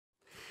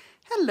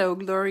Hello,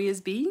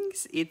 glorious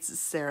beings. It's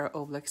Sara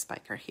Oblak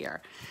Speicher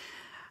here.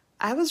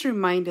 I was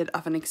reminded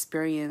of an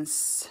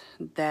experience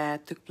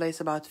that took place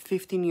about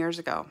 15 years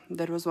ago.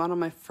 That was one of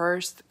my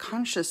first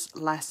conscious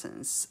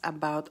lessons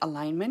about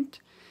alignment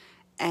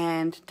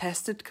and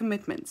tested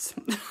commitments.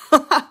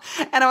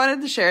 And I wanted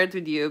to share it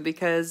with you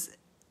because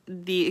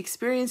the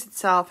experience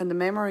itself and the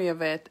memory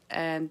of it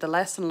and the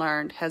lesson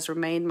learned has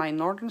remained my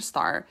Northern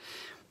Star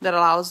that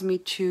allows me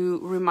to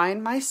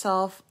remind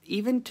myself,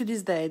 even to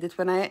this day, that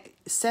when I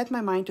set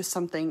my mind to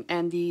something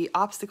and the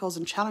obstacles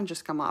and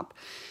challenges come up,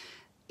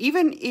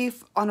 even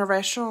if on a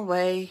rational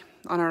way,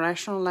 on a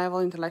rational level,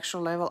 intellectual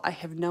level, I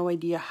have no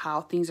idea how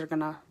things are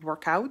going to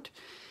work out,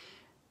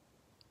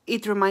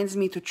 it reminds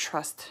me to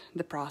trust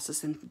the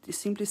process and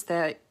simply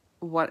stay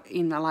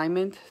in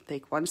alignment,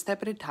 take one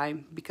step at a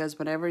time, because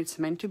whatever it's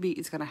meant to be,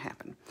 it's going to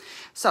happen.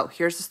 So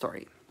here's the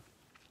story.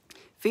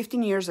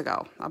 15 years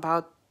ago,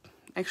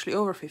 actually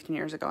over 15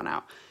 years ago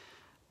now,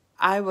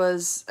 I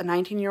was a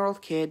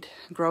 19-year-old kid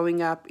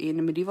growing up in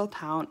a medieval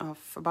town of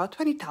about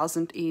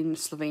 20,000 in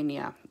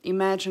Slovenia.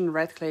 Imagine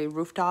red clay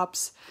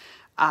rooftops,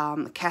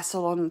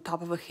 castle on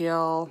top of a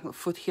hill,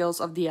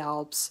 foothills of the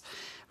Alps,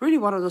 really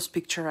one of those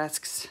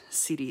picturesque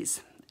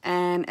cities.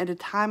 And at the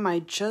time, I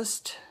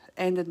just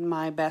ended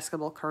my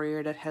basketball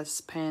career that has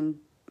spanned,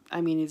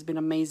 it's been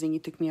amazing.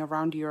 It took me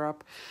around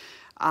Europe.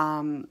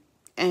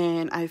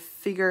 And I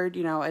figured,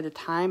 at the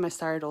time I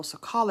started also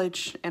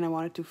college and I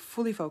wanted to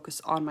fully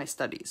focus on my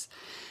studies.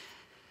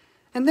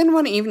 And then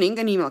one evening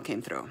an email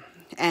came through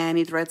and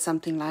it read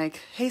something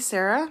like, "Hey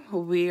Sarah,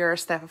 we are a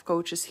staff of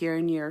coaches here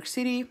in New York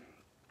City.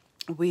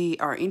 We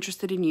are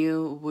interested in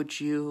you.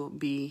 Would you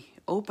be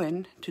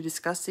open to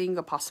discussing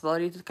a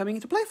possibility to coming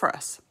into play for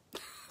us?"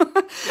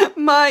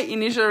 My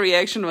initial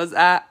reaction was,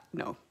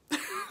 no.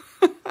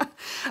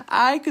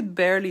 I could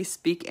barely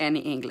speak any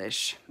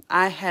English.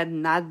 I had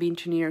not been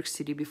to New York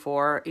City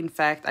before. In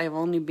fact, I've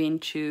only been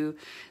to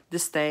the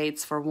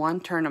States for one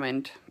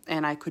tournament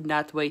and I could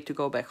not wait to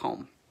go back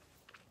home.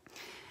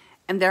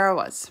 And there I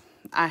was.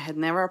 I had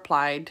never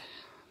applied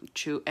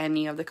to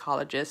any of the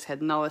colleges,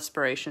 had no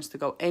aspirations to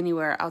go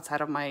anywhere outside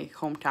of my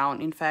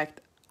hometown. In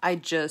fact, I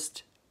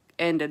just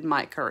ended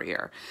my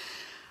career.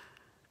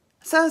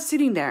 So I was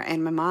sitting there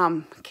and my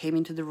mom came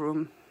into the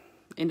room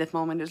in that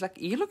moment. It was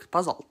like, "You look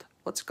puzzled.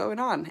 What's going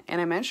on?"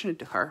 And I mentioned it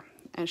to her.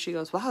 And she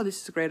goes, "Wow,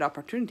 this is a great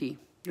opportunity.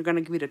 You're going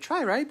to give it a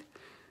try, right?"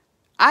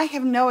 I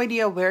have no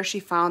idea where she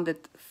found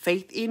that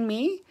faith in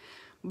me,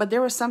 but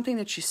there was something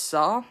that she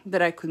saw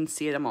that I couldn't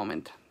see at the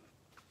moment.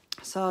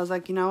 So I was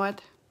like, you know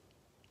what?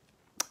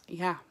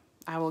 Yeah,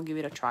 I will give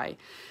it a try.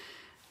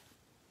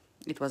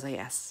 It was a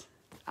yes.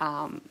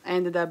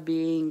 Ended up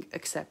being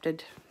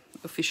accepted,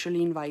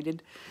 officially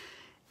invited.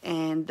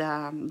 And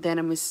then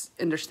a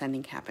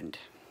misunderstanding happened.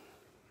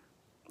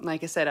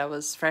 Like I said, I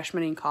was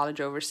freshman in college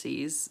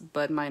overseas,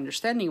 but my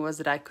understanding was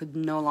that I could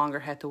no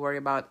longer have to worry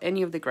about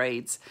any of the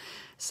grades.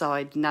 So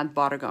I did not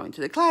bother going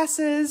to the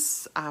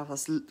classes. I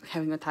was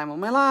having a time of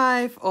my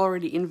life,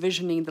 already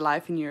envisioning the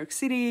life in New York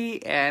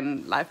City,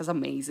 and life was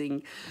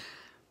amazing.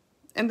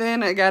 And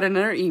then I got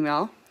another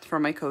email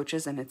from my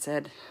coaches and it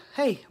said,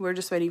 "Hey, we're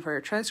just waiting for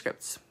your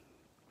transcripts.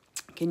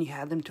 Can you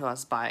have them to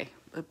us by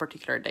a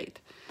particular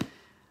date?"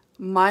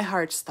 My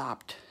heart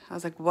stopped. I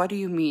was like, "What do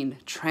you mean,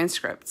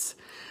 transcripts?"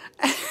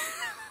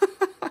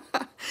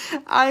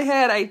 I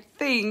had, I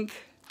think,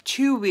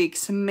 2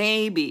 weeks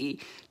maybe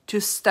to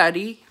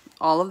study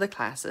all of the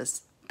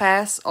classes,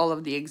 pass all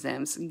of the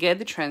exams, get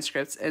the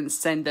transcripts, and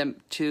send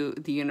them to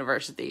the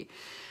university.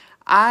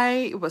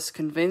 I was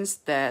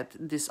convinced that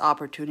this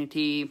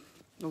opportunity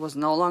was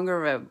no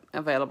longer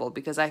available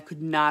because I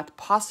could not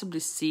possibly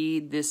see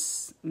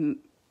this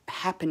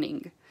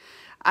happening.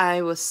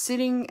 I was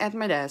sitting at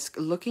my desk,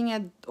 looking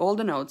at all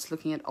the notes,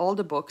 looking at all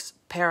the books,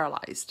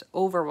 paralyzed,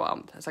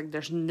 overwhelmed. I was like,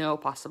 there's no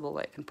possible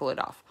way I can pull it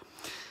off.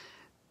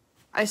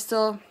 I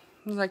still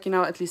was like,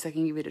 at least I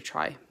can give it a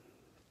try.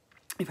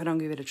 If I don't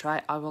give it a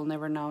try, I will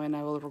never know and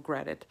I will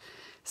regret it.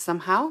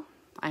 Somehow,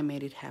 I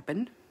made it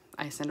happen.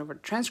 I sent over the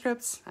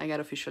transcripts. I got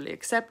officially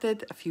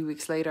accepted. A few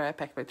weeks later, I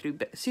packed my 3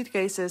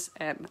 suitcases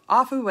and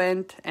off we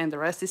went, and the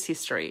rest is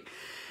history.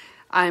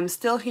 I'm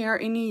still here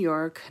in New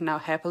York, now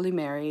happily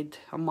married,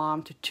 a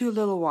mom to 2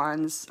 little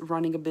ones,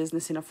 running a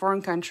business in a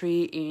foreign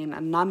country in a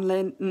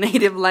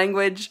non-native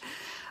language,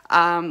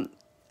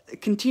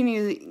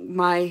 continuing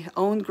my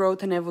own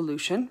growth and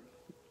evolution.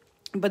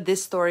 But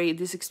this story,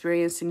 this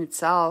experience in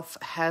itself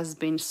has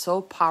been so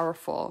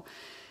powerful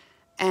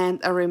and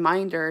a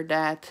reminder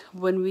that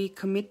when we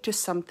commit to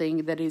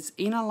something that is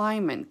in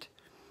alignment,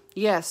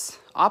 yes,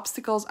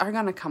 obstacles are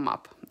going to come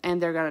up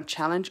and they're going to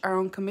challenge our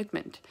own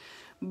commitment.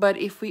 But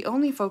if we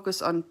only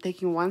focus on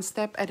taking one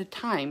step at a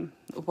time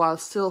while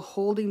still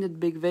holding that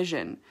big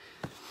vision,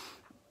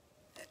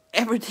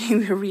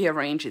 everything will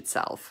rearrange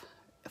itself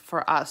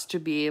for us to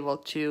be able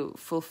to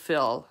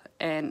fulfill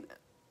and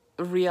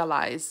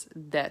realize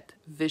that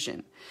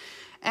vision.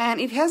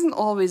 And it hasn't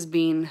always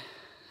been,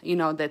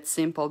 that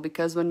simple,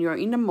 because when you're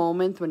in a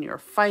moment, when you're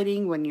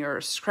fighting, when you're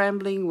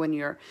scrambling, when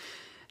you're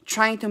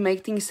trying to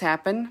make things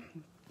happen,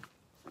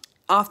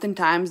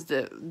 oftentimes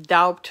the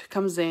doubt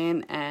comes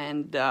in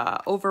and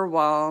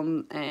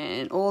overwhelm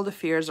and all the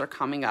fears are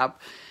coming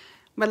up.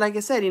 But like I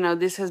said,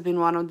 this has been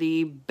one of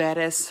the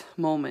best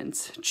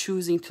moments,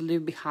 choosing to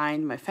leave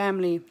behind my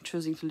family,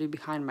 choosing to leave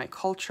behind my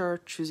culture,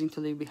 choosing to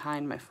leave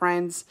behind my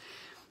friends,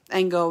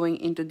 and going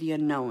into the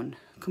unknown,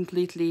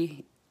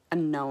 completely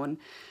unknown,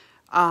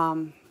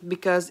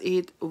 because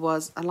it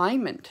was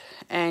alignment.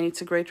 And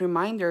it's a great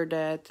reminder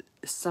that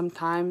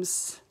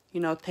sometimes,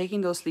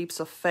 taking those leaps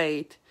of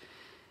faith,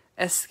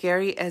 as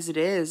scary as it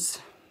is,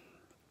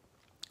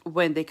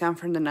 when they come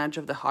from the nudge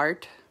of the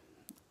heart,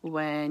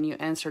 when you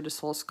answer the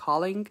soul's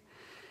calling,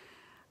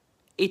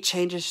 it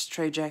changes the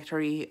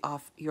trajectory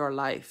of your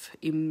life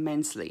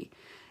immensely.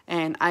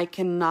 And I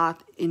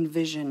cannot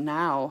envision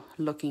now,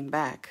 looking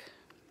back,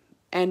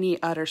 any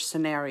other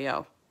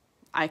scenario.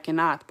 I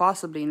cannot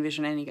possibly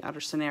envision any other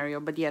scenario.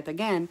 But yet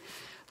again,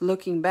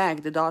 looking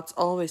back, the dots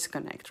always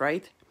connect,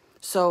 right?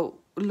 So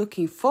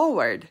looking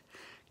forward,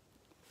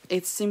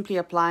 it's simply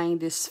applying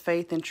this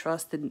faith and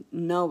trust and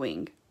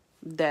knowing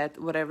that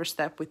whatever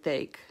step we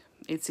take,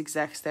 it's the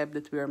exact step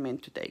that we are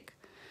meant to take.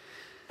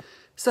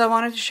 So I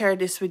wanted to share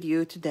this with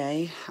you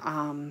today.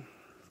 And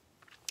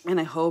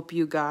I hope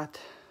you got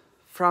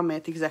from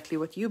it exactly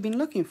what you've been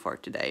looking for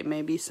today.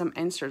 Maybe some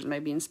answers,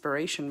 maybe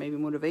inspiration, maybe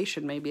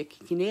motivation, maybe a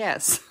kick in the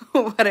ass,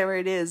 whatever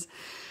it is.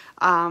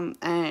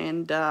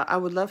 And I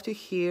would love to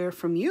hear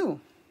from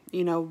you.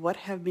 What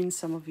have been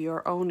some of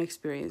your own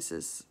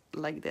experiences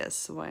like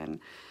this, when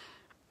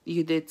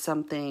you did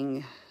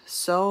something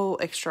so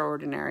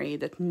extraordinary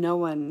that no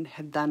one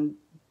had done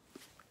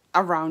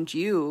around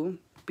you,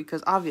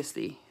 because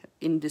obviously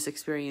in this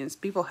experience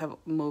people have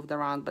moved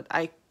around, but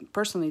I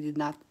personally did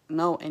not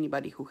know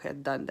anybody who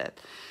had done that.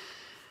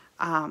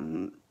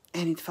 And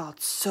it felt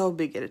so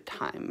big at the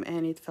time,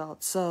 and it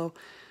felt so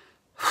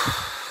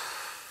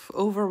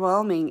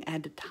overwhelming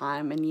at the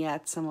time, and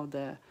yet some of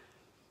the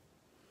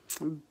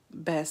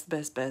best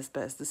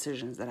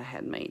decisions that I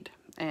had made,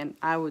 and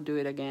I would do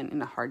it again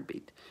in a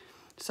heartbeat.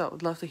 So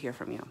I'd love to hear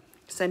from you.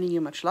 Sending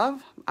you much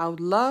love. I would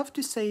love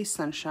to say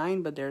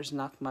sunshine, but there's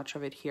not much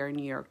of it here in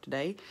New York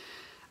today.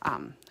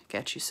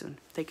 Catch you soon.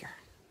 Take care.